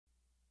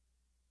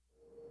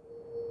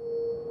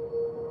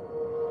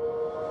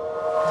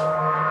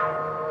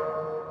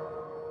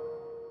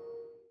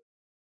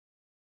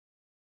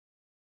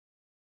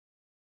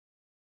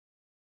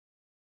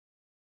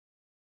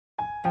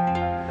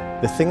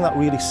The thing that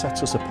really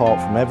sets us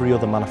apart from every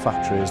other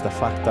manufacturer is the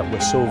fact that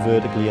we're so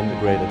vertically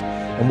integrated.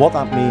 And what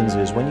that means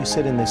is when you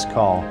sit in this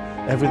car,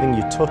 everything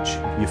you touch,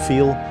 you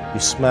feel, you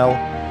smell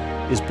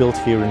is built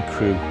here in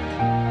Crewe.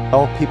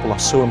 Our people are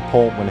so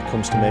important when it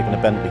comes to making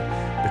a Bentley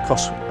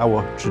because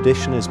our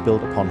tradition is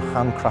built upon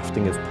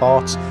handcrafting of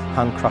parts,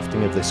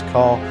 handcrafting of this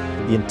car.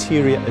 The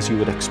interior, as you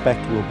would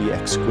expect, will be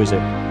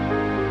exquisite.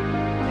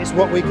 It's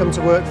what we come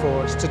to work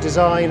for. It's to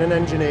design and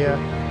engineer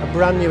a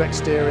brand new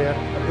exterior,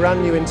 a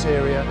brand new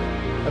interior,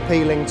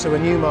 appealing to a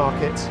new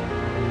market,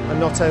 and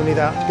not only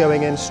that,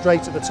 going in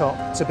straight at the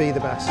top to be the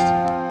best.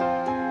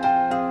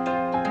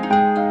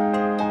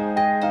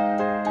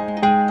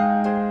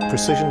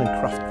 Precision and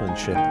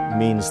craftsmanship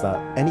means that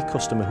any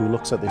customer who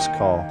looks at this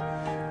car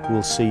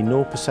will see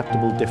no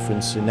perceptible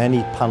difference in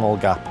any panel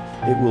gap.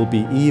 It will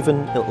be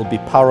even, it will be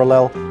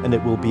parallel, and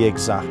it will be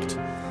exact.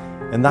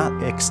 And that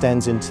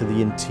extends into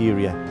the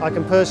interior. I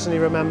can personally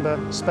remember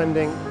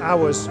spending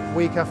hours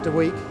week after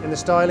week in the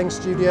styling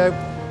studio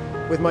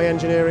with my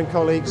engineering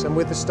colleagues and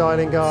with the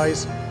styling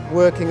guys,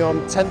 working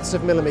on tenths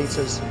of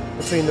millimetres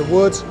between the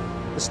wood,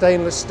 the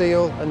stainless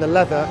steel and the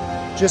leather,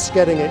 just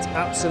getting it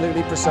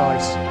absolutely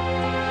precise.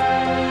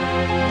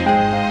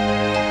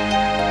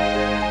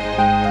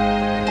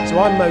 So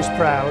I'm most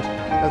proud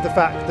of the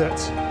fact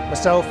that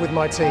myself with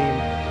my team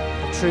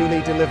have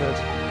truly delivered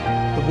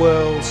the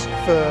world's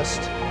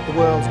first, the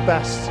world's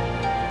best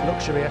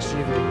luxury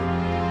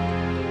SUV.